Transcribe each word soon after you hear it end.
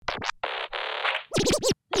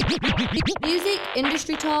Music,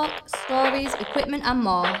 industry talk, stories, equipment, and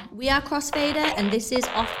more. We are Crossfader, and this is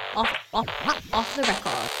off the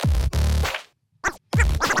record.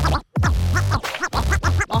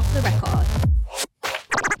 Off the record.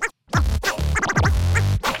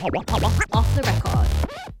 Off the record.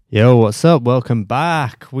 Yo, what's up? Welcome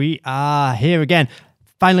back. We are here again.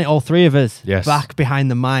 Finally, all three of us back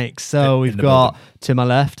behind the mic. So we've got to my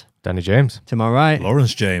left, Danny James. to my right,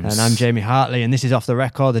 Lawrence James. and I'm Jamie Hartley, and this is Off the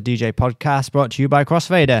Record, the DJ podcast brought to you by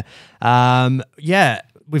Crossfader.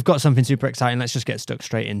 We've got something super exciting. Let's just get stuck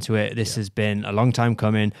straight into it. This has been a long time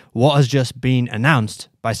coming. What has just been announced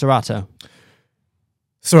by Serato?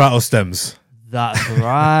 Serato Stems. That's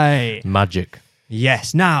right. Magic.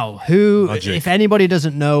 Yes. Now, Magic. if anybody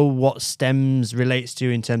doesn't know what Stems relates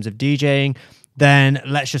to in terms of DJing, then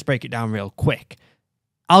let's just break it down real quick.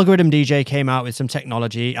 Algorithm DJ came out with some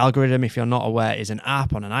technology. Algorithm, if you're not aware, is an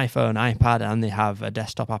app on an iPhone, iPad, and they have a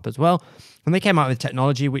desktop app as well. And they came out with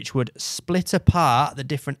technology which would split apart the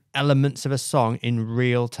different elements of a song in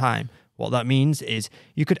real time. What that means is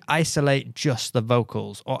you could isolate just the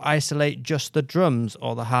vocals or isolate just the drums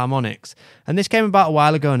or the harmonics. And this came about a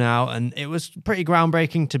while ago now, and it was pretty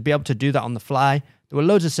groundbreaking to be able to do that on the fly. There were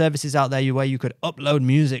loads of services out there where you could upload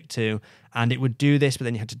music to, and it would do this, but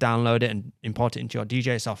then you had to download it and import it into your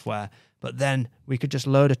DJ software. But then we could just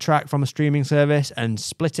load a track from a streaming service and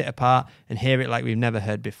split it apart and hear it like we've never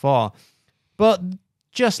heard before. But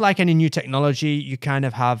just like any new technology, you kind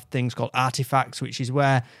of have things called artifacts, which is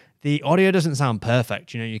where the audio doesn't sound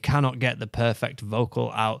perfect. You know, you cannot get the perfect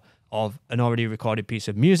vocal out of an already recorded piece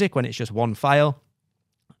of music when it's just one file.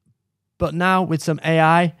 But now with some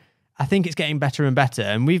AI, I think it's getting better and better.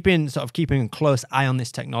 And we've been sort of keeping a close eye on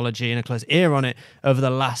this technology and a close ear on it over the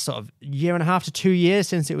last sort of year and a half to 2 years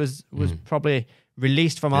since it was probably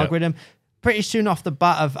released from Algorithm. Pretty soon off the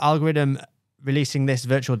bat of Algorithm releasing this,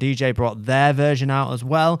 Virtual DJ brought their version out as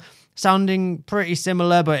well, sounding pretty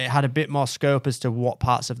similar, but it had a bit more scope as to what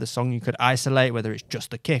parts of the song you could isolate, whether it's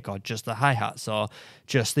just the kick or just the hi-hats or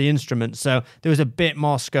just the instruments. So there was a bit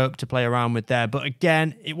more scope to play around with there. But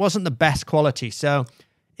again, it wasn't the best quality. So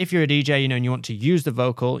if you're a DJ, and you want to use the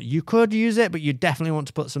vocal, you could use it, but you definitely want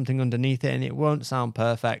to put something underneath it, and it won't sound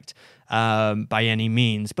perfect by any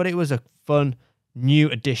means. But it was a fun new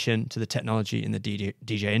addition to the technology in the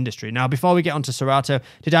DJ industry. Now, before we get on to Serato,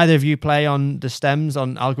 did either of you play on the Stems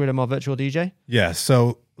on Algorithm or Virtual DJ? Yeah,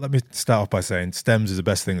 so let me start off by saying Stems is the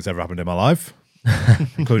best thing that's ever happened in my life,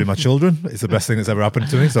 including my children. It's the best thing that's ever happened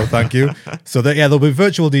to me, so thank you. So there'll be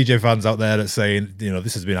Virtual DJ fans out there that's saying,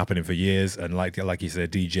 this has been happening for years, and like you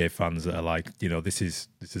said, DJ fans that are like, this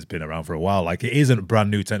has been around for a while. Like, it isn't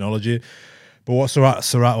brand new technology, but what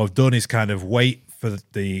Serato have done is kind of wait for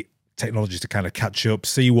the technology to kind of catch up,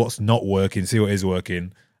 see what's not working, see what is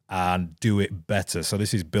working, and do it better. So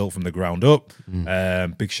this is built from the ground up.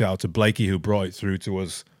 Big shout out to Blakey, who brought it through to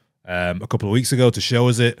us a couple of weeks ago to show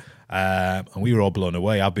us it, and we were all blown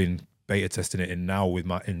away. I've been beta testing it in now with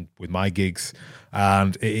my gigs,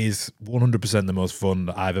 and it is 100% the most fun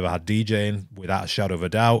that I've ever had DJing, without a shadow of a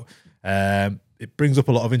doubt. It brings up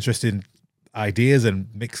a lot of interesting ideas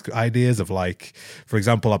and mixed ideas of, like, for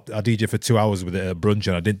example, I DJ for 2 hours with it at brunch,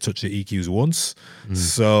 and I didn't touch the EQs once.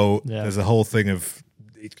 So there's a whole thing of,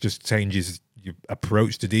 it just changes your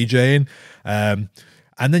approach to DJing, and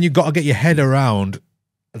then you've got to get your head around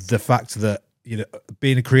the fact that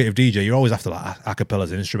being a creative DJ, you're always after like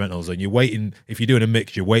acapellas and instrumentals, and you're waiting. If you're doing a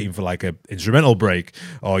mix, you're waiting for like a instrumental break,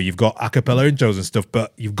 or you've got acapella intros and stuff.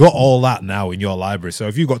 But you've got all that now in your library. So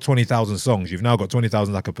if you've got 20,000 songs, you've now got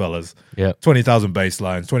 20,000 acapellas, 20,000 bass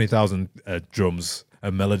lines, 20,000 drums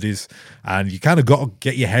and melodies, and you kind of got to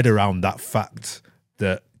get your head around that fact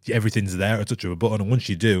that everything's there at a touch of a button. And once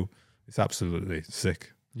you do, it's absolutely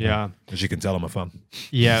sick. Yeah. As you can tell, I'm a fan.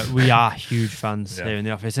 Yeah, we are huge fans here in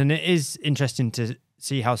the office. And it is interesting to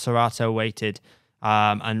see how Serato waited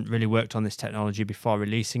and really worked on this technology before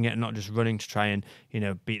releasing it, and not just running to try and,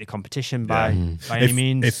 beat the competition by any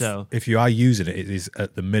means. If you are using it, it is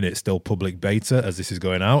at the minute still public beta as this is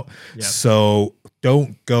going out. Yep. So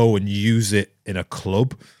don't go and use it in a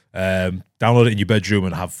club. Download it in your bedroom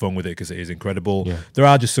and have fun with it, because it is incredible. There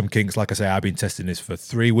are just some kinks. Like I say, I've been testing this for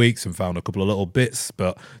 3 weeks and found a couple of little bits,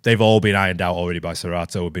 but they've all been ironed out already by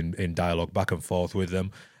Serato. We've been in dialogue back and forth with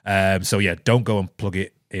them. So yeah, don't go and plug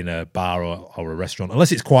it in a bar or a restaurant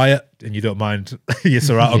unless it's quiet and you don't mind your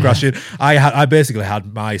Serato crashing. I basically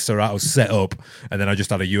had my Serato set up, and then I just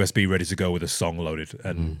had a USB ready to go with a song loaded,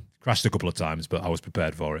 and crashed a couple of times, but I was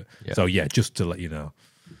prepared for it. So yeah, just to let you know.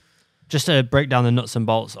 just to break down the nuts and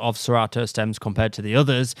bolts of Serato stems compared to the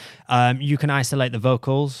others, you can isolate the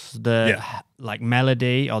vocals, the like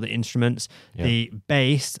melody or the instruments, the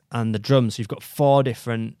bass and the drums. So you've got 4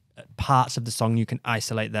 different parts of the song you can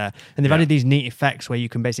isolate there. And they've added these neat effects where you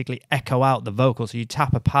can basically echo out the vocal. So you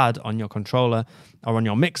tap a pad on your controller or on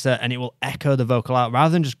your mixer and it will echo the vocal out.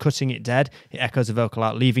 Rather than just cutting it dead, it echoes the vocal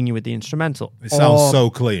out, leaving you with the instrumental. It sounds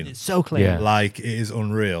so clean. It's so clean. Yeah. Like, it is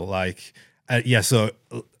unreal. Like, so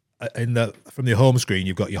from the home screen,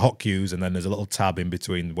 you've got your hot cues, and then there's a little tab in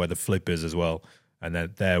between where the flip is as well. And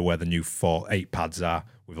then there where the new 8 pads are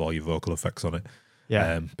with all your vocal effects on it.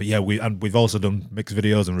 Yeah. But yeah, we've also done mix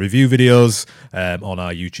videos and review videos on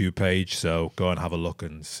our YouTube page. So go and have a look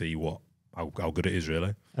and see how good it is,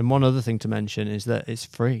 really. And one other thing to mention is that it's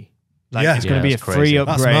free. Like, Yeah. it's going to be a it's free crazy.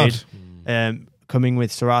 upgrade That's coming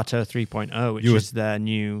with Serato 3.0, which You were- is their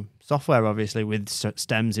new software, obviously, with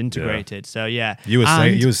stems integrated. So yeah. You were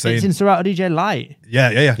saying it's in Serato DJ Lite.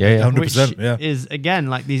 Yeah, 100%. Which Yeah. is, again,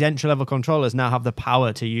 like these entry-level controllers now have the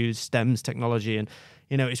power to use stems technology, and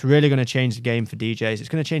you know, it's really going to change the game for DJs. It's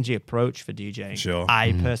going to change the approach for DJing. Sure.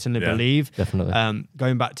 I personally believe. Definitely.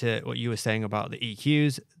 Going back to what you were saying about the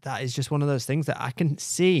EQs, that is just one of those things that I can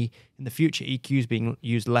see in the future EQs being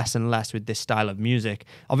used less and less with this style of music.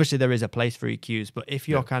 Obviously, there is a place for EQs, but if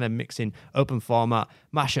you're kind of mixing open format,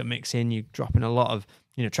 mashup mixing, you're dropping a lot of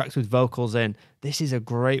tracks with vocals in, this is a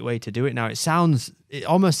great way to do it now. It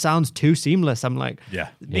almost sounds too seamless. I'm like,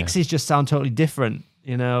 mixes just sound totally different.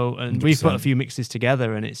 And we've put a few mixes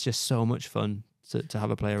together, and it's just so much fun to have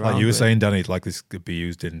a play around. Like you were with. saying, Danny, like this could be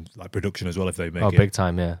used in like production as well if they make it. Big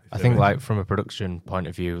time, yeah. I think make like from a production point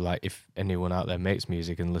of view, like if anyone out there makes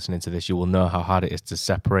music and listening to this, you will know how hard it is to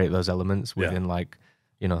separate those elements within like,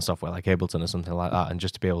 software like Ableton or something like that. And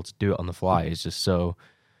just to be able to do it on the fly is just so,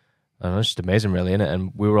 I don't know, it's just amazing really, isn't it?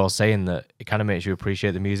 And we were all saying that it kind of makes you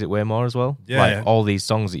appreciate the music way more as well. Yeah, like all these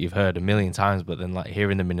songs that you've heard a million times, but then like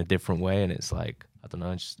hearing them in a different way, and it's like, I don't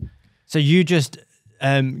know, just... So you just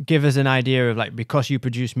give us an idea of like, because you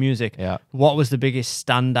produce music, what was the biggest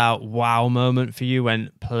standout wow moment for you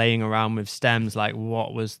when playing around with stems? Like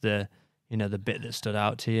what was the bit that stood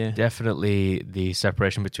out to you? Definitely the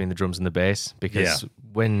separation between the drums and the bass, because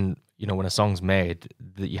when a song's made,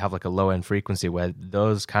 that you have like a low end frequency where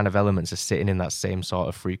those kind of elements are sitting in that same sort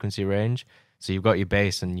of frequency range. So you've got your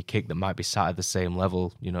bass and your kick that might be sat at the same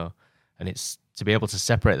level, and it's to be able to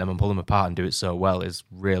separate them and pull them apart and do it so well is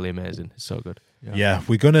really amazing. It's so good. Yeah,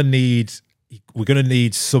 we're gonna need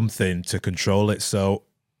something to control it. So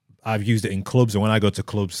I've used it in clubs, and when I go to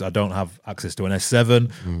clubs, I don't have access to an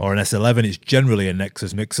S7 or an S11. It's generally a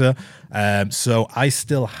Nexus mixer. So I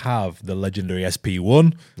still have the legendary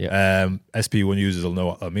SP1. SP1 users will know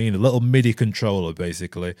what I mean. A little MIDI controller,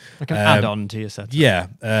 basically. Like an add-on to your setup. Yeah.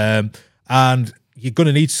 And you're going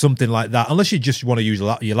to need something like that, unless you just want to use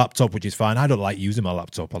your laptop, which is fine. I don't like using my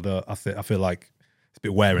laptop. I feel like it's a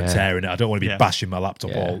bit wear and tear in it. I don't want to be bashing my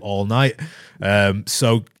laptop all night.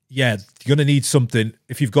 So yeah, you're going to need something.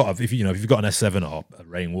 If you've got an S7 or a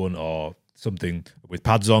Rain 1 or something with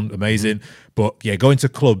pads on, amazing. But yeah, going to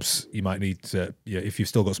clubs, you might need to. If you've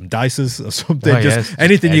still got some dices or something,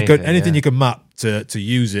 anything you can map to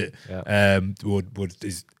use it.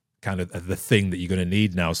 Is kind of the thing that you're going to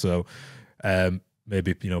need now. So.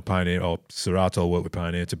 Maybe Pioneer or Serato will work with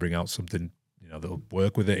Pioneer to bring out something that'll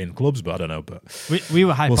work with it in clubs, but I don't know. But we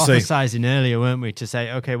were hypothesizing earlier, weren't we, to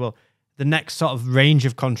say, okay, well, the next sort of range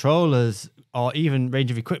of controllers or even range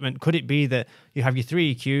of equipment, could it be that you have your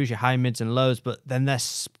 3 EQs, your high, mids, and lows, but then they're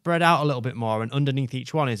spread out a little bit more, and underneath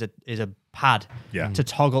each one is a pad to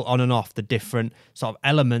toggle on and off the different sort of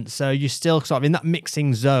elements. So you're still sort of in that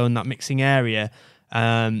mixing zone, that mixing area.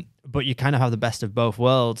 But you kind of have the best of both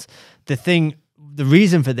worlds. The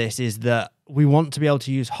reason for this is that we want to be able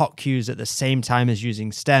to use hot cues at the same time as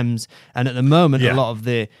using stems. And at the moment, a lot of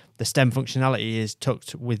the stem functionality is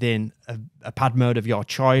tucked within a pad mode of your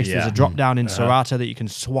choice. There's a drop down in Serato that you can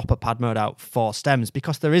swap a pad mode out for stems,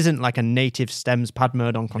 because there isn't like a native stems pad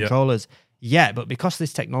mode on controllers yet. But because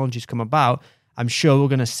this technology's come about, I'm sure we're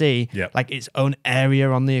going to see like its own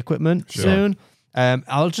area on the equipment soon.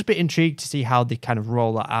 I'll just be intrigued to see how they kind of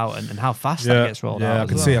roll that out and how fast that gets rolled out. I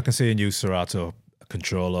can see a new Serato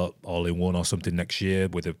controller all in one or something next year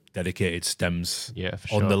with a dedicated stems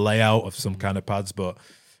on the layout of some kind of pads. But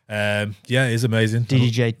it is amazing.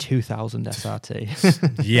 DJ 2000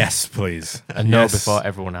 SRT. Yes, please. And before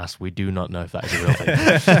everyone asks, we do not know if that is a real thing.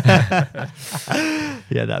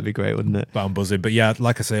 Yeah, that'd be great, wouldn't it? But I'm buzzing. But yeah,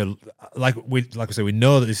 like I say, we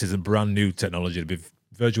know that this is a brand new technology. To be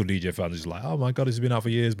virtual DJ fans is like, oh my god, it's been out for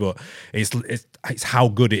years, but it's how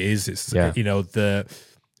good it is. It's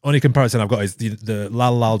only comparison I've got is the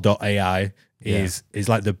lalal.ai is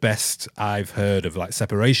like the best I've heard of like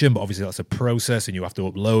separation, but obviously that's a process and you have to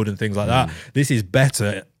upload and things like that. This is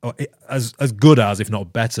better, as good as, if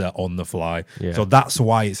not better, on the fly. So that's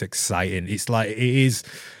why it's exciting. It's like it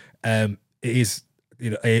is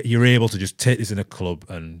you're able to just take this in a club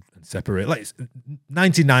and separate. Like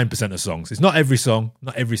 99% of songs. It's not every song,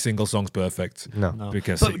 not every single song's perfect. No.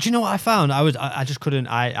 Because but do you know what I found? I just couldn't.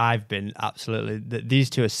 I've been absolutely. These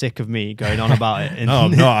two are sick of me going on about it.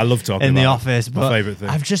 I love talking in about the office. My but favorite thing.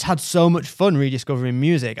 I've just had so much fun rediscovering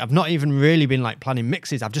music. I've not even really been like planning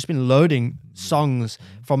mixes. I've just been loading songs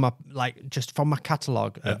from my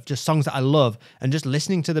catalog of just songs that I love and just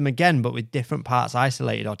listening to them again, but with different parts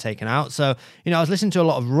isolated or taken out. So I was listening to a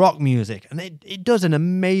lot of rock music, and it does an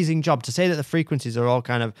amazing job. To say that the frequencies are all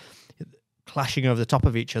kind of clashing over the top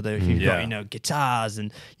of each other, if you've got guitars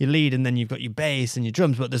and your lead, and then you've got your bass and your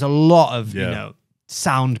drums, but there's a lot of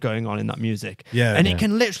sound going on in that music, and it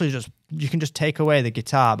can literally you can just take away the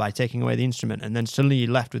guitar by taking away the instrument, and then suddenly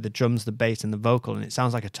you're left with the drums, the bass, and the vocal, and it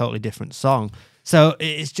sounds like a totally different song. So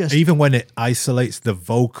it's just, even when it isolates the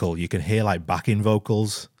vocal, you can hear like backing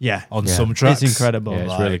vocals on some tracks. It's incredible.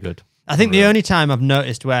 It's really good. I think the only time I've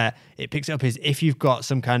noticed where it picks up is if you've got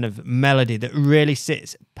some kind of melody that really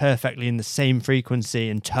sits perfectly in the same frequency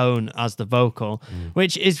and tone as the vocal,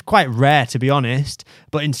 which is quite rare, to be honest.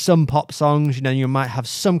 But in some pop songs, you might have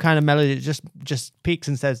some kind of melody that just peaks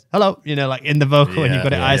and says hello, like in the vocal, and you've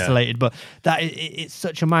got it isolated. But it's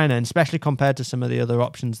such a minor, and especially compared to some of the other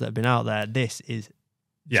options that have been out there, this is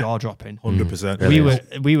jaw dropping.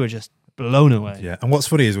 100%. We were just blown away. Yeah, and what's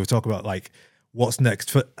funny is we talk about like what's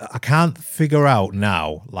next. I can't figure out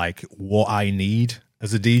now like what I need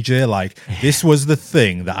as a DJ. Like this was the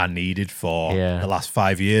thing that I needed for the last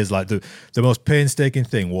 5 years. Like the most painstaking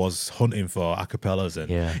thing was hunting for acapellas,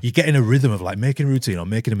 and you get in a rhythm of like making a routine or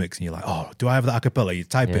making a mix, and you're like, oh, do I have that acapella? You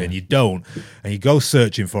type it and you don't, and you go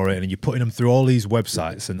searching for it, and you're putting them through all these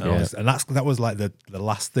websites, and that was like the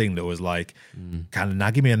last thing that was like kind of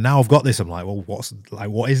nagging me. And now I've got this, I'm like, well,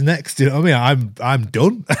 what is next? You know what I mean? I'm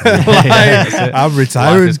done. I'm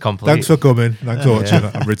retiring. Thanks for coming. Thanks for watching.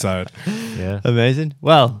 I'm retired. Yeah, amazing.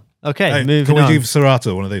 Well, okay, moving can on. we give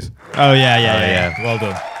Serato one of these? Oh yeah. Well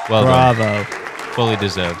done. Bravo. Fully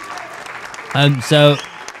deserved. So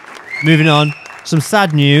moving on, some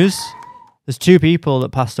sad news. There's two people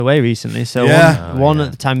that passed away recently. So one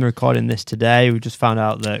at the time of recording this today, we just found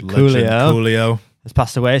out that Coolio has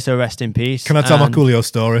passed away, so rest in peace. Can I tell my Coolio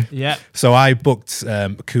story? Yeah. So I booked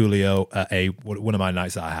Coolio at one of my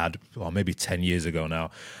nights that I had, maybe 10 years ago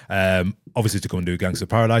now, obviously to come and do Gangster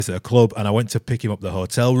Paradise at a club, and I went to pick him up at the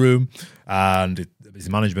hotel room, and his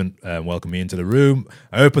management welcomed me into the room.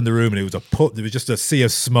 I opened the room, and there was just a sea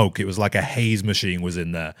of smoke. It was like a haze machine was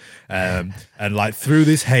in there, and like through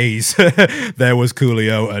this haze there was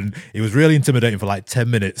Coolio, and he was really intimidating for like 10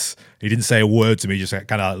 minutes. He didn't say a word to me, just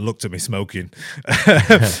kind of looked at me smoking.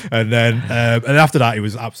 And then and after that, he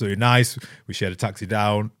was absolutely nice. We shared a taxi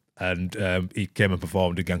down, and he came and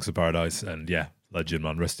performed in Gangster Paradise, and legend,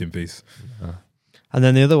 man. Rest in peace. And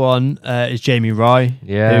then the other one is Jamie Roy, who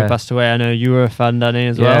passed away. I know you were a fan, Danny,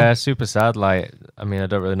 as well. Yeah, super sad. Like, I mean, I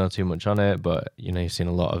don't really know too much on it, but you've seen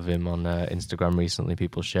a lot of him on Instagram recently.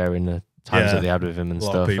 People sharing the times that they had with him and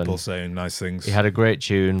stuff. A lot of people saying nice things. He had a great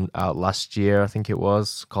tune out last year, I think it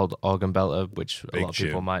was, called Organ Belter, which a lot of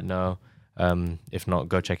people might know. If not,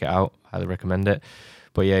 go check it out. Highly recommend it.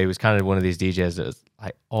 But yeah, he was kind of one of these DJs that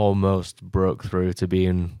like almost broke through to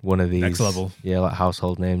being one of these next level, like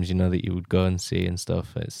household names, that you would go and see and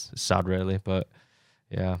stuff. It's sad, really, but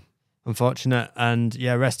unfortunate. And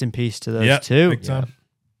rest in peace to those two. Big time.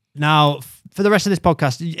 Now, for the rest of this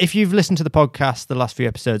podcast, if you've listened to the podcast, the last few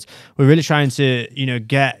episodes, we're really trying to,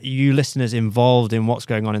 get you listeners involved in what's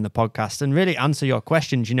going on in the podcast and really answer your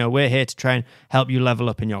questions. We're here to try and help you level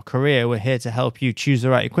up in your career. We're here to help you choose the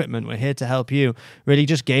right equipment. We're here to help you really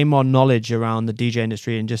just gain more knowledge around the DJ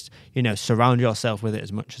industry and just, surround yourself with it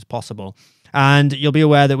as much as possible. And you'll be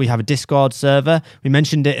aware that we have a Discord server. We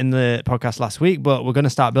mentioned it in the podcast last week, but we're going to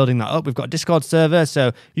start building that up. We've got a Discord server,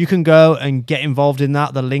 so you can go and get involved in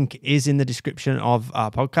that. The link is in the description of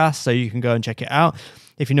our podcast, so you can go and check it out.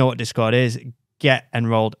 If you know what Discord is, get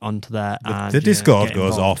enrolled onto there. The Discord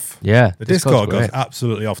goes off. Yeah. The Discord goes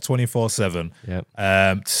absolutely off 24/7.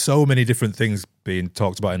 Yep. So many different things being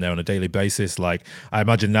talked about in there on a daily basis. Like, I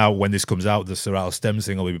imagine now when this comes out, the Serato Stems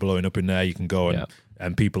thing will be blowing up in there. You can go and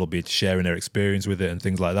and people will be sharing their experience with it and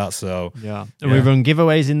things like that. So yeah, and we run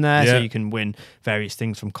giveaways in there, so Yeah. you can win various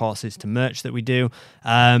things from courses to merch that we do.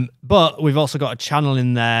 But we've also got a channel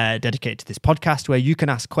in there dedicated to this podcast where you can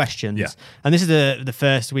ask questions. Yeah. And this is the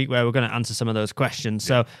first week where we're going to answer some of those questions.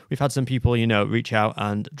 So we've had some people, reach out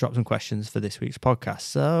and drop some questions for this week's podcast.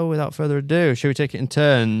 So without further ado, shall we take it in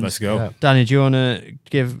turns? let's go. Yeah. Danny, do you want to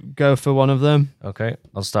go for one of them? Okay,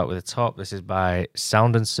 I'll start with the top. This is by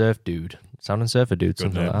Sound and Surfer Dude, something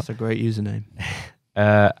name. like That's a great username.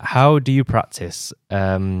 that. How do you practice?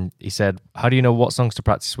 He said, how do you know what songs to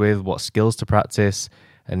practice with, what skills to practice?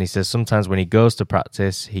 And he says sometimes when he goes to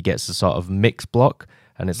practice, he gets a sort of mix block,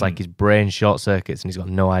 and it's like his brain short circuits, and he's got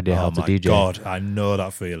no idea how Oh to my DJ. God, I know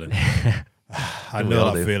that feeling. I We know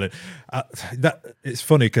all that do. feeling. That it's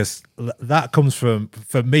funny because that comes from,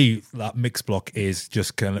 for me, that mix block is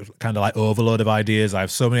just kind of like overload of ideas. I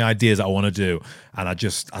have so many ideas that I want to do, and I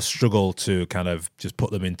struggle to kind of just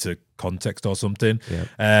put them into context or something.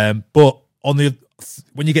 But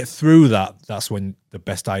when you get through that, that's when the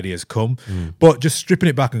best ideas come. But just stripping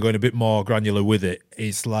it back and going a bit more granular with it,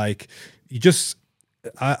 it's like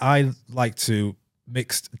I like to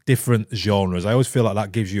mix different genres. I always feel like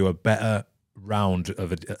that gives you a better round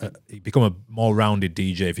of you become a more rounded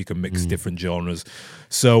DJ if you can mix different genres.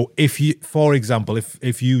 So if you, for example,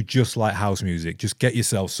 if you just like house music, just get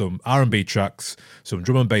yourself some R&B tracks, some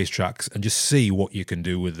drum and bass tracks, and just see what you can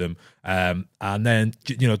do with them. And then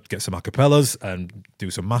get some acapellas and do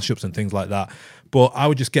some mashups and things like that. But I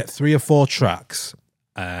would just get 3 or 4 tracks.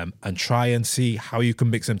 And try and see how you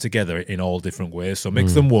can mix them together in all different ways. So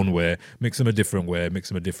mix them one way, mix them a different way,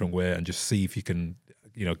 and just see if you can,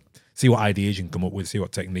 see what ideas you can come up with, see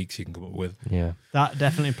what techniques you can come up with. Yeah. That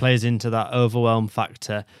definitely plays into that overwhelm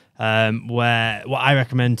factor, where what I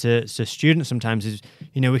recommend to students sometimes is,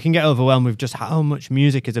 we can get overwhelmed with just how much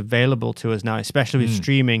music is available to us now, especially with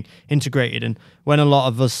streaming integrated. And when a lot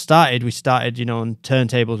of us started, we started, on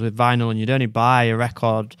turntables with vinyl, and you'd only buy a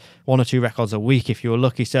record, 1 or 2 records a week if you were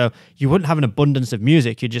lucky. So you wouldn't have an abundance of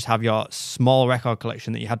music. You'd just have your small record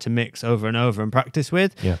collection that you had to mix over and over and practice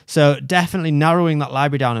with. Yeah. So definitely narrowing that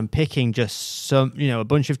library down and picking just some, a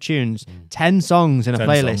bunch of tunes, 10 songs in a 10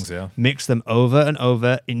 playlist, songs, yeah. mix them over and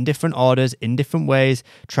over in different orders, in different ways,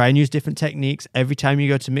 try and use different techniques every time you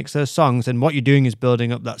go to mix those songs. And what you're doing is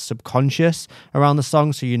building up that subconscious around the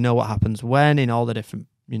song, so you know what happens when in all the different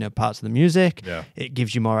parts of the music. Yeah. It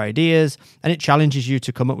gives you more ideas, and it challenges you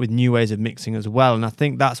to come up with new ways of mixing as well. And I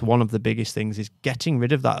think that's one of the biggest things, is getting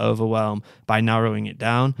rid of that overwhelm by narrowing it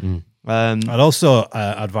down. I'd also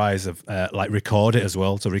advise of record it as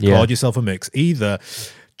well. So record yourself a mix. Either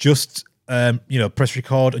just press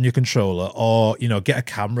record on your controller, or get a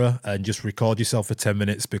camera and just record yourself for 10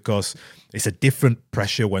 minutes, because it's a different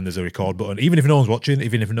pressure when there's a record button. Even if no one's watching,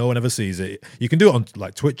 even if no one ever sees it, you can do it on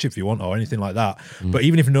like Twitch if you want, or anything like that. But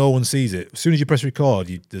even if no one sees it, as soon as you press record,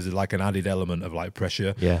 there's like an added element of like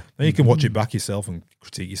pressure. Yeah. Then you can watch it back yourself and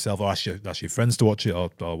critique yourself, or ask your friends to watch it, or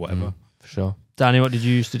whatever. For sure. Danny, what did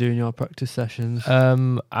you used to do in your practice sessions?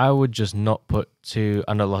 I would just not put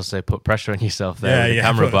I know lots say put pressure on yourself there with the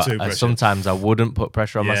camera, put too but pressure. sometimes I wouldn't put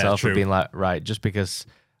pressure on Yeah, myself true. of being like, right, just because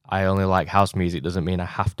I only like house music doesn't mean I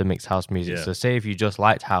have to mix house music. Yeah. So say if you just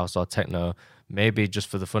liked house or techno, maybe just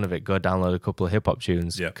for the fun of it, go download a couple of hip hop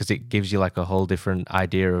tunes, because it gives you like a whole different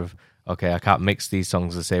idea of, okay, I can't mix these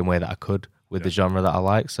songs the same way that I could with the genre that I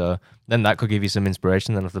like. So then that could give you some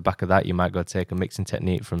inspiration. Then off the back of that, you might go take a mixing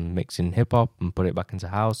technique from mixing hip hop and put it back into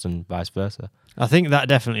house, and vice versa. I think that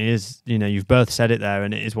definitely is, you've both said it there,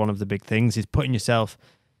 and it is one of the big things, is putting yourself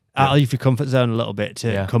out of your comfort zone a little bit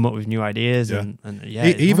to come up with new ideas. Yeah. And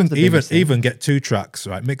it's one of the biggest things. Even get 2 tracks,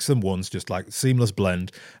 right? Mix them once, just like seamless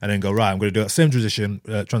blend, and then go, right, I'm going to do that same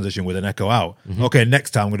transition with an echo out. Okay,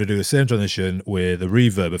 next time I'm going to do the same transition with a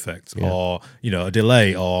reverb effect, or a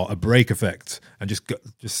delay, or a break effect, and just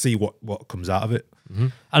see what comes out of it.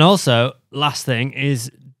 And also, last thing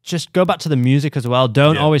is, just go back to the music as well.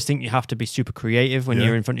 Don't always think you have to be super creative when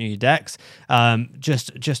you're in front of your decks.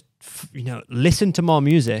 Just listen to more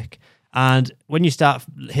music. And when you start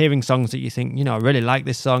hearing songs that you think, I really like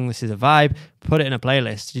this song, this is a vibe, put it in a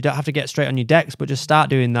playlist. You don't have to get straight on your decks, but just start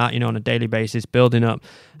doing that, on a daily basis, building up.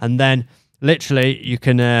 And then literally you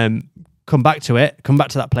can come back to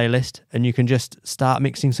that playlist, and you can just start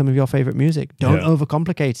mixing some of your favorite music. Don't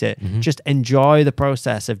overcomplicate it. Just enjoy the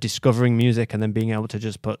process of discovering music, and then being able to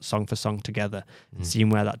just put song for song together and seeing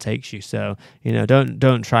where that takes you. So,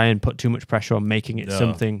 don't try and put too much pressure on making it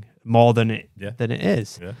something more than it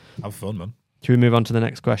is. Yeah, have fun, man. Should we move on to the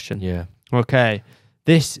next question? Yeah. Okay.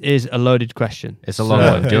 This is a loaded question. It's a long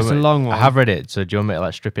one. It's a long one. I have read it, so do you want me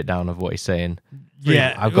to strip it down of what he's saying?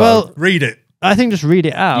 Yeah. I've got Read it. I think just read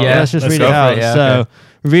it out. Yeah, let's just let's read go it for out. it, yeah, So, okay.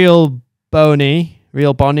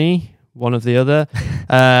 Real Bonnie, one of the other,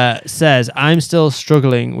 says, I'm still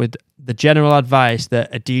struggling with the general advice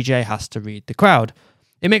that a DJ has to read the crowd.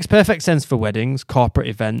 It makes perfect sense for weddings, corporate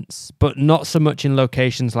events, but not so much in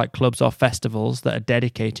locations like clubs or festivals that are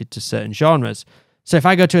dedicated to certain genres. So if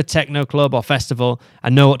I go to a techno club or festival,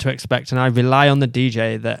 I know what to expect and I rely on the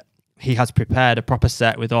DJ that he has prepared a proper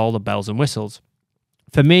set with all the bells and whistles.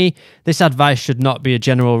 For me, this advice should not be a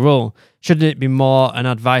general rule. Shouldn't it be more an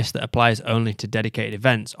advice that applies only to dedicated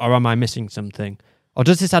events? Or am I missing something? Or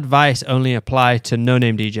does this advice only apply to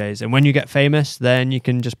no-name DJs? And when you get famous, then you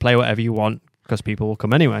can just play whatever you want because people will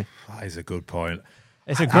come anyway. That is a good point.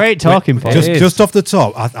 It's a great talking point. Just off the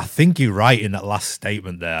top, I think you're right in that last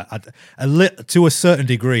statement there. To a certain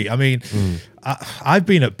degree, I mean, I've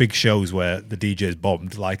been at big shows where the DJ's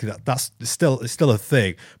bombed. Like that's still a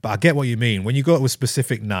thing. But I get what you mean. When you go to a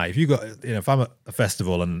specific night, if you got, if I'm at a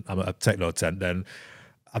festival and I'm at a techno tent, then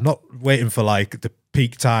I'm not waiting for like the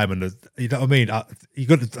peak time and you know what I mean. I'm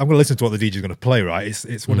going to listen to what the DJ's going to play. Right?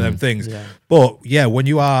 It's one of them things. Yeah. But yeah, when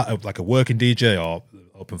you are like a working DJ or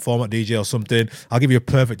open format DJ or something, I'll give you a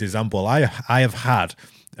perfect example. I have had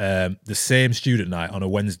the same student night on a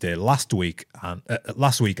Wednesday last week and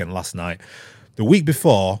last night. The week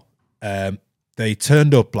before, they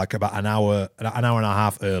turned up like about an hour and a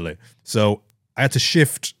half early. So I had to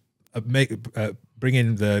shift, bring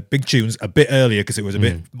in the big tunes a bit earlier because it was a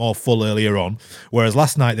bit more full earlier on. Whereas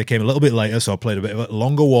last night they came a little bit later, so I played a bit of a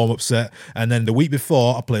longer warm-up set. And then the week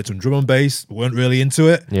before, I played some drum and bass, weren't really into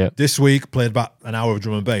it. Yeah. This week, played about an hour of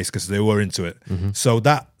drum and bass because they were into it. So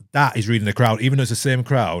that is reading the crowd. Even though it's the same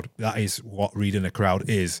crowd, that is what reading the crowd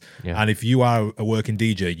is. Yeah. And if you are a working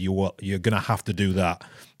DJ, you're going to have to do that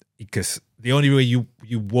because the only way you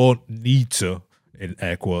won't need to, in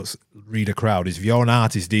air quotes, read a crowd is if you're an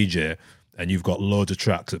artist DJ and you've got loads of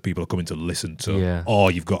tracks that people are coming to listen to,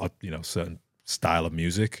 or you've got a certain style of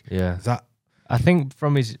music. Yeah. Is that? I think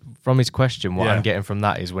from his question, what I'm getting from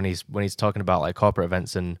that is when he's talking about like corporate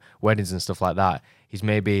events and weddings and stuff like that, he's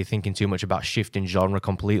maybe thinking too much about shifting genre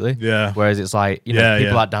completely. Yeah. Whereas it's like,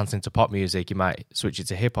 people are dancing to pop music, you might switch it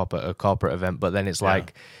to hip hop at a corporate event, but then it's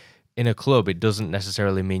like in a club, it doesn't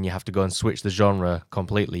necessarily mean you have to go and switch the genre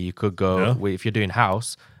completely. You could go if you're doing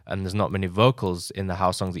house and there's not many vocals in the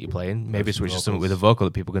house songs that you're playing, maybe switch to something with a vocal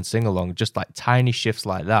that people can sing along. Just like tiny shifts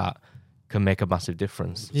like that can make a massive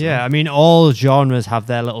difference. Yeah, I mean, all genres have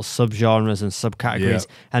their little subgenres and subcategories,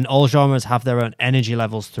 and all genres have their own energy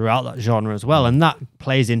levels throughout that genre as well, and that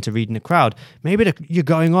plays into reading the crowd. Maybe you're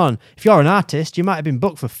going on, if you're an artist, you might have been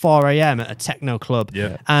booked for 4 a.m. at a techno club,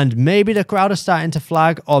 and maybe the crowd are starting to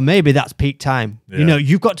flag, or maybe that's peak time.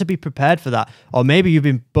 You've got to be prepared for that. Or maybe you've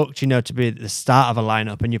been booked, to be at the start of a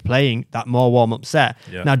lineup, and you're playing that more warm-up set.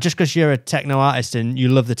 Now, just because you're a techno artist and you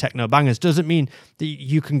love the techno bangers doesn't mean that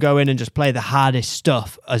you can go in and just play the hardest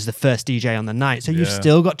stuff as the first DJ on the night. So you've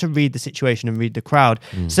still got to read the situation and read the crowd.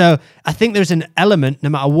 So I think there's an element, no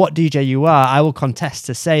matter what DJ you are, I will contest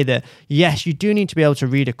to say that, yes, you do need to be able to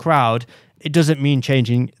read a crowd. It doesn't mean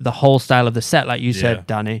changing the whole style of the set, like you said,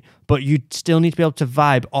 Danny, but you still need to be able to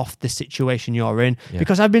vibe off the situation you're in.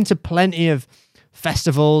 Because I've been to plenty of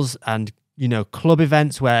festivals and, club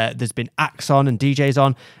events where there's been acts on and DJs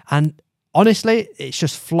on, and honestly, it's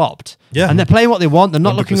just flopped. Yeah. And they're playing what they want. They're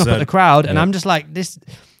not looking up at the crowd. And I'm just like,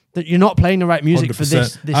 that you're not playing the right music 100%.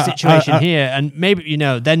 For this situation here. And maybe,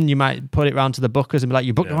 then you might put it round to the bookers and be like,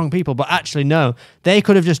 you booked the wrong people. But actually, no, they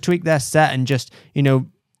could have just tweaked their set and just,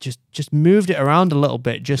 just moved it around a little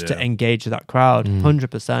bit just to engage that crowd.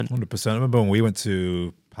 100%. 100%. I remember when we went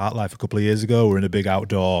to Parklife a couple of years ago, we were in a big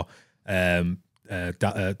outdoor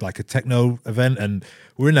like a techno event, and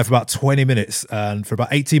we were in there for about 20 minutes, and for about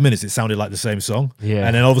 18 minutes it sounded like the same song,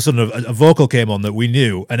 and then all of a sudden a vocal came on that we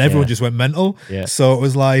knew, and everyone just went mental. So it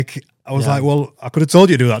was like, I was like, well, I could have told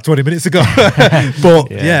you to do that 20 minutes ago.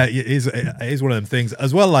 But it is one of them things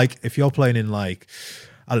as well. Like if you're playing in like,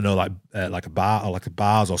 I don't know, like a bar or like a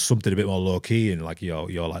bars or something a bit more low key in like your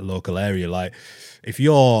like local area, like if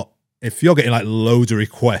you're getting like loads of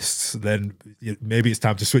requests, then maybe it's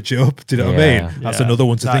time to switch it up. Do you know what I mean? That's another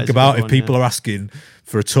one to think about. If people are asking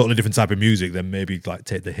for a totally different type of music, then maybe like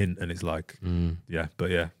take the hint. And it's like,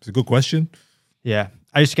 it's a good question. Yeah.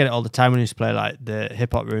 I used to get it all the time when I used to play like the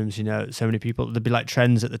hip hop rooms, so many people, there'd be like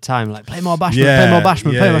trends at the time, like play more Bashment, play more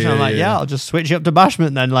Bashment, play more Bashment. I'm like, I'll just switch it up to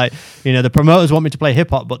Bashment then. Like, the promoters want me to play hip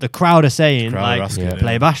hop, but the crowd are saying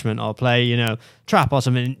play Bashment or play, trap or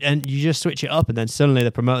something. And you just switch it up and then suddenly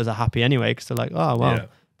the promoters are happy anyway because they're like, oh, well,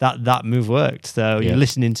 that move worked. So you're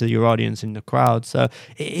listening to your audience in the crowd. So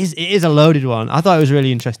it is a loaded one. I thought it was a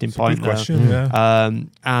really interesting point. Good question,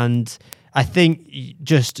 and I think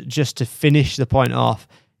just to finish the point off,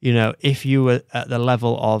 you know, if you were at the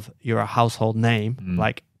level of you're a household name,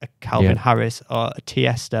 like a Calvin Harris or a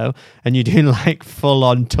Tiesto, and you're doing like full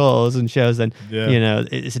on tours and shows, then you know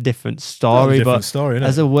it's a different story.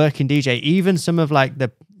 As a working DJ, even some of like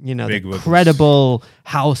the the credible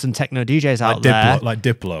house and techno DJs out there, like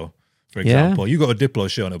Diplo, for example, you got a Diplo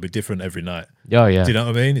show and it'll be different every night. Oh yeah, do you know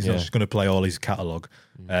what I mean? He's not just going to play all his catalog.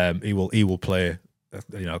 He will play,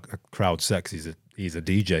 a crowd sex. He's a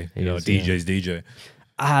DJ. DJ's DJ.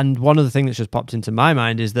 And one of the things that's just popped into my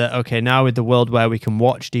mind is that, okay, now with the world where we can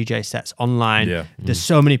watch DJ sets online, there's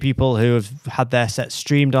so many people who have had their sets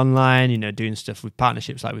streamed online, doing stuff with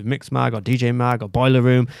partnerships like with Mixmag or DJ Mag or Boiler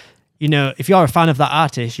Room. If you're a fan of that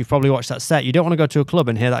artist, you've probably watched that set. You don't want to go to a club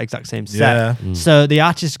and hear that exact same set. So the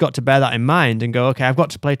artist's got to bear that in mind and go, okay, I've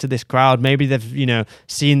got to play to this crowd. Maybe they've,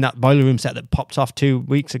 seen that Boiler Room set that popped off 2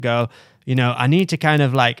 weeks ago. I need to kind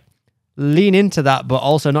of like lean into that, but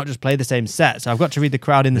also not just play the same set. So I've got to read the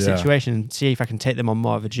crowd in the situation and see if I can take them on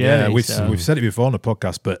more of a journey. Yeah, we've said it before on the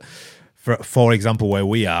podcast, but for example, where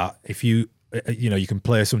we are, if you can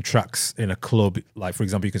play some tracks in a club, like for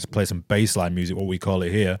example, you can play some bassline music, what we call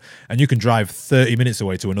it here, and you can drive 30 minutes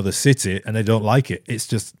away to another city and they don't like it. It's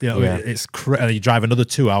just, it's and you drive another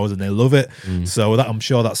 2 hours and they love it. So I'm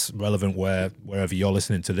sure that's relevant wherever you're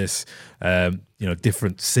listening to this.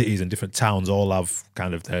 Different cities and different towns all have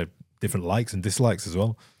kind of their different likes and dislikes as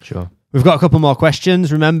well. Sure. We've got a couple more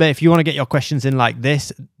questions. Remember, if you want to get your questions in like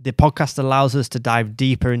this, the podcast allows us to dive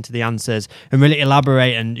deeper into the answers and really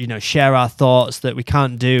elaborate and, share our thoughts that we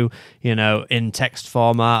can't do, in text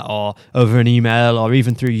format or over an email or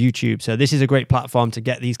even through YouTube. So this is a great platform to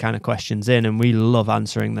get these kind of questions in, and we love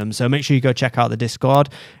answering them. So make sure you go check out the Discord.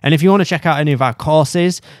 And if you want to check out any of our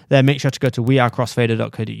courses, then make sure to go to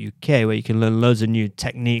wearecrossfader.co.uk, where you can learn loads of new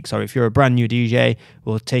techniques, or if you're a brand new DJ,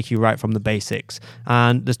 we'll take you right from the basics.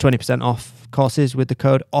 And there's 20% off courses with the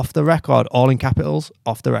code Off The Record, all in capitals,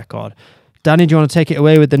 Off The Record. Danny, do you want to take it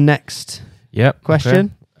away with the next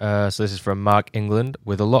question? Okay. So this is from Mark England.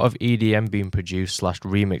 With a lot of EDM being produced /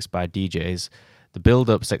 remixed by DJs, the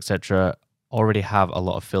build-ups, etc., already have a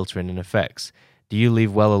lot of filtering and effects. Do you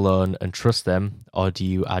leave well alone and trust them, or do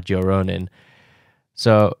you add your own in?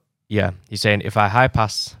 So yeah, he's saying if a high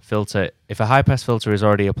pass filter is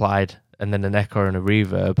already applied and then an echo and a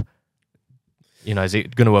reverb, is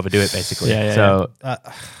it going to overdo it basically?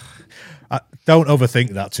 Don't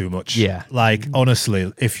overthink that too much. Yeah. Like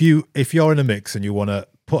honestly, if you're in a mix and you want to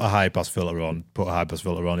put a high pass filter on,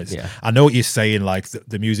 It's I know what you're saying. Like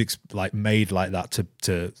the music's like made like that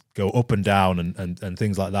to go up and down and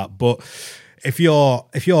things like that. But if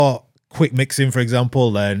you're quick mixing, for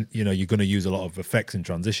example, then you're going to use a lot of effects and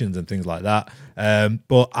transitions and things like that.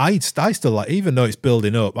 But I still like, even though it's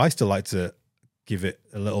building up, I still like to give it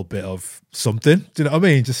a little bit of something. Do you know what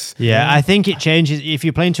I mean? I think it changes if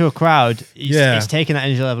you're playing to a crowd. It's taking that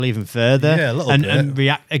energy level even further. Yeah, a little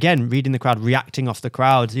bit. And reading the crowd, reacting off the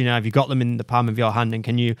crowd. Have you got them in the palm of your hand, and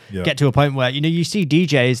can you get to a point where you see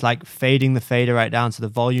DJs like fading the fader right down so the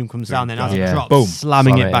volume comes down, then as it drops, boom,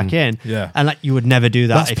 slamming it back in. Yeah, and like you would never do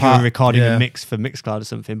that if you were recording a mix for Mixcloud or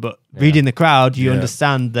something. But reading the crowd, you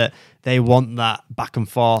understand that they want that back and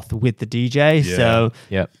forth with the DJ. So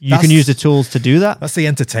you can use the tools to do that. That's the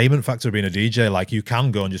entertainment factor of being a DJ. Like you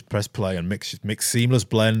can go and just press play and mix seamless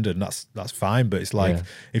blend, and that's fine. But it's like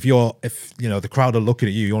if the crowd are looking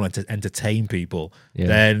at you, you want to entertain people,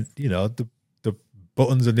 then the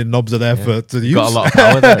buttons and the knobs are there to use. Got a lot of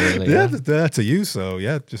power there, really. They're there to use. So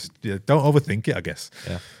just don't overthink it, I guess.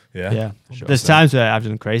 Yeah. Sure. There's times where I've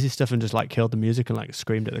done crazy stuff and just like killed the music and like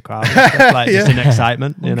screamed at the crowd, and stuff, like just in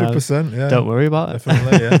excitement. 100%. Yeah. Don't worry about it.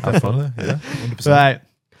 Definitely. Yeah. Have fun. Yeah. 100%. Right.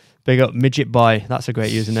 Big up Midget Boy. That's a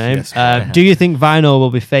great username. Yes, do you think vinyl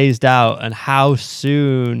will be phased out, and how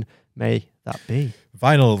soon may that be?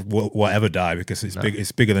 Vinyl won't ever die because it's big.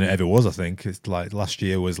 It's bigger than it ever was. I think it's like last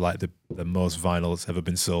year was like the most vinyl that's ever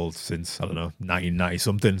been sold since 1990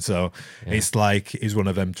 something. So it's like it's one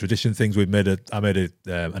of them tradition things. I made an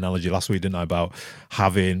analogy last week, didn't I, about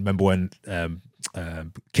remember when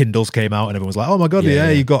Kindles came out and everyone was like, oh my god,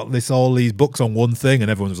 you got all these books on one thing, and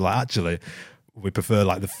everyone was like, actually, we prefer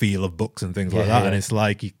like the feel of books and things like that. And it's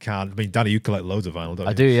like you can't. I mean, Danny, you collect loads of vinyl, don't you?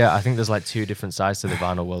 I do, yeah. I think there's like two different sides to the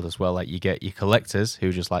vinyl world as well. Like you get your collectors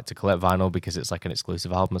who just like to collect vinyl because it's like an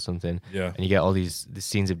exclusive album or something. Yeah. And you get all these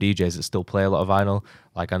scenes of DJs that still play a lot of vinyl.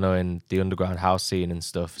 Like I know in the underground house scene and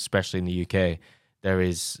stuff, especially in the UK, there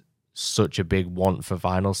is such a big want for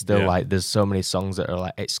vinyl still. Yeah. Like there's so many songs that are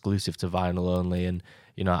like exclusive to vinyl only, and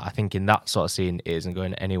I think in that sort of scene it isn't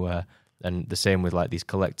going anywhere. And the same with like these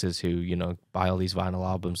collectors who, you know, buy all these vinyl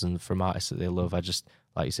albums and from artists that they love. I just,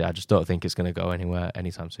 like you say, I just don't think it's going to go anywhere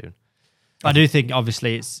anytime soon. I do think,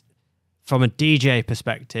 obviously, it's from a DJ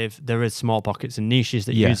perspective, there is small pockets and niches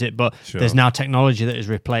that use it, but there's now technology that has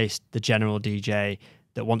replaced the general DJ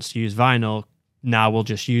that wants to use vinyl. Now we'll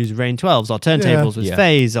just use Rain 12s or turntables with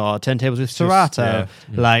Phase or turntables with Serato.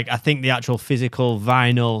 Like, I think the actual physical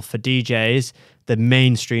vinyl for DJs, the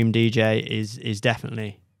mainstream DJ is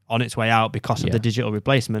definitely on its way out because of the digital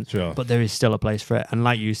replacement. But there is still a place for it. And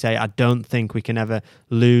like you say, I don't think we can ever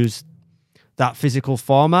lose that physical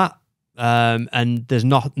format. And there's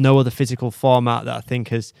no other physical format that I think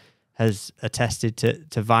has attested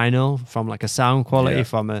to vinyl from like a sound quality,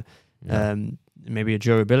 from a maybe a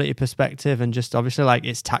durability perspective, and just obviously like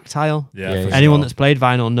it's tactile. Anyone that's played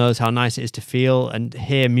vinyl knows how nice it is to feel and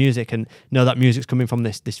hear music and know that music's coming from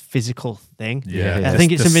this physical thing. I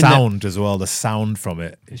think it's the something sound as well. The sound from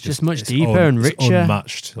it, it's just much deeper and richer,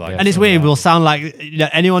 unmatched. Like, and it's weird. We'll sound like, you know,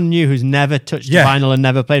 anyone new who's never touched vinyl and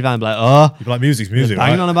never played vinyl, like, oh, you're like music's music,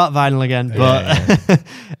 banging right? on about vinyl again. But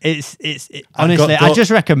honestly, I just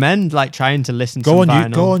recommend like trying to listen. Go on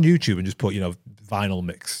YouTube and just put, you know, vinyl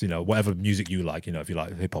mix, you know, whatever music you like, you know, if you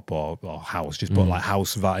like hip hop or house, just put like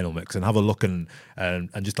house vinyl mix and have a look and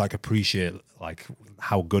just like appreciate like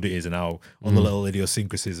how good it is and how all the little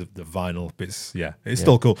idiosyncrasies of the vinyl bits. It's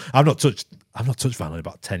still cool. I've not touched vinyl in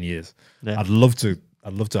about 10 years. I'd love to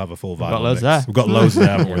have a full vinyl mix. We've got loads there,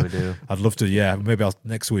 haven't we? We do. I'd love to, maybe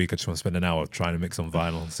next week I just want to spend an hour trying to mix on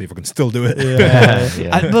vinyl and see if I can still do it.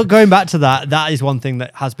 But going back to that is one thing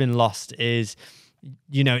that has been lost is,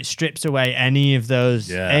 you know, it strips away any of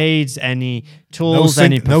those aids, any tools,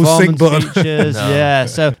 any performance features.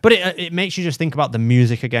 So, but it makes you just think about the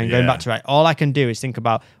music again. Going back to, right, all I can do is think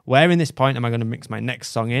about where in this point am I going to mix my next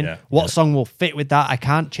song in? What song will fit with that? I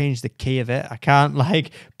can't change the key of it. I can't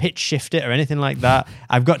like pitch shift it or anything like that.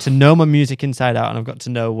 I've got to know my music inside out, and I've got to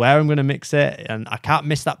know where I'm going to mix it, and I can't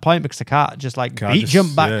miss that point because I can't just like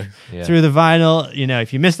jump back through the vinyl. You know,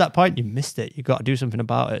 if you miss that point, you missed it. You've got to do something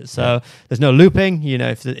about it. So there's no looping. You know,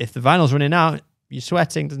 if the vinyl's running out, you're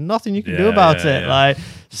sweating, there's nothing you can do about it. Like,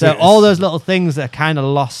 so all those little things that are kind of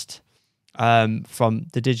lost from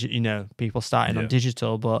the digital, you know, people starting on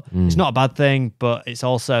digital, but it's not a bad thing, but it's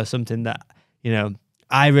also something that, you know,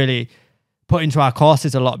 I really put into our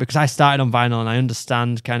courses a lot because I started on vinyl and I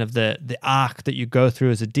understand kind of the arc that you go through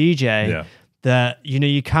as a DJ. That, you know,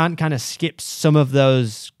 you can't kind of skip some of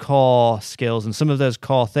those core skills and some of those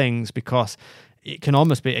core things because it can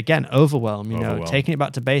almost be, again, overwhelm, you know, taking it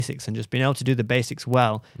back to basics and just being able to do the basics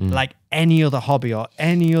well. Like any other hobby or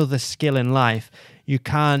any other skill in life, you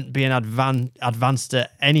can't be an advanced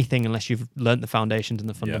at anything unless you've learnt the foundations and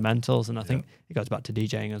the fundamentals. And I think it goes back to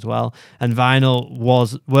DJing as well. And vinyl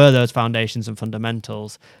were those foundations and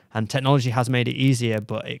fundamentals. And technology has made it easier,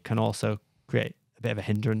 but it can also create a bit of a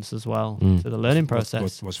hindrance as well to the learning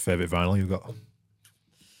process. What's your favourite vinyl you've got?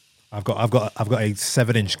 I've got a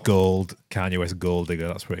 7-inch gold Kanye West Gold Digger.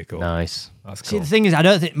 That's pretty cool. Nice. That's cool. See, the thing is, I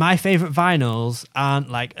don't think my favorite vinyls aren't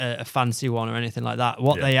like a fancy one or anything like that.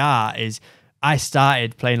 What they are is, I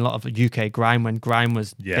started playing a lot of UK grime when grime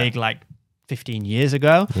was big, like 15 years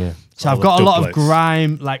ago. So I've got a lot of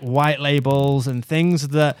grime, like white labels and things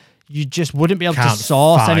that you just wouldn't be able to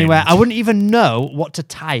source anywhere. I wouldn't even know what to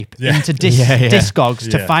type into Discogs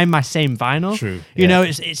to find my same vinyl. True. You know,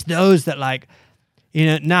 it's those that like, you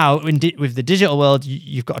know, now with the digital world,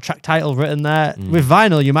 you've got a track title written there. With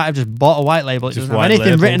vinyl, you might have just bought a white label. It doesn't have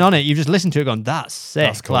anything written on it. You've just listened to it going, that's sick.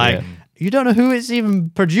 That's cool, like, you don't know who it's even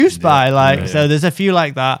produced by. Like, so there's a few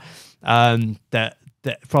like that that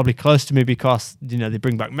probably close to me because, you know, they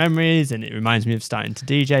bring back memories and it reminds me of starting to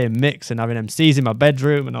DJ and mix and having MCs in my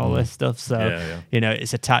bedroom and all this stuff. So, you know,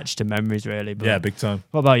 it's attached to memories really. But big time.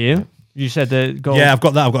 What about you? You said the gold. Yeah, I've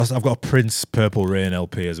got that. I've got a Prince Purple Rain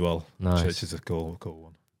LP as well. Nice. Which is a cool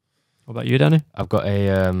one. What about you, Danny? I've got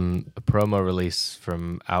a promo release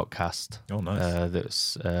from Outkast. Oh, nice.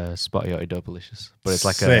 That's Spotty Dopalicious, but it's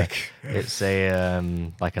like sick. It's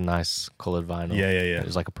a like a nice coloured vinyl. Yeah. It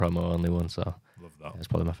was like a promo only one, so Love that. It's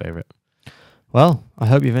probably my favourite. Well, I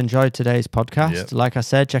hope you've enjoyed today's podcast. Yep. Like I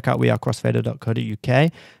said, check out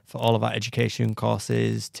wearecrossfader.co.uk for all of our education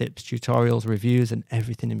courses, tips, tutorials, reviews, and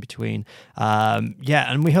everything in between.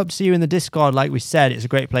 And we hope to see you in the Discord. Like we said, it's a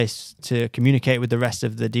great place to communicate with the rest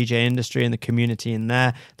of the DJ industry and the community in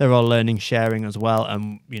there. They're all learning, sharing as well.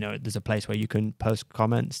 And, you know, there's a place where you can post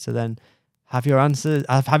comments to then have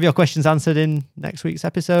your questions answered in next week's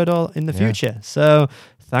episode or in the future. So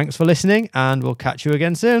thanks for listening, and we'll catch you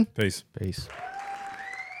again soon. Peace. Peace.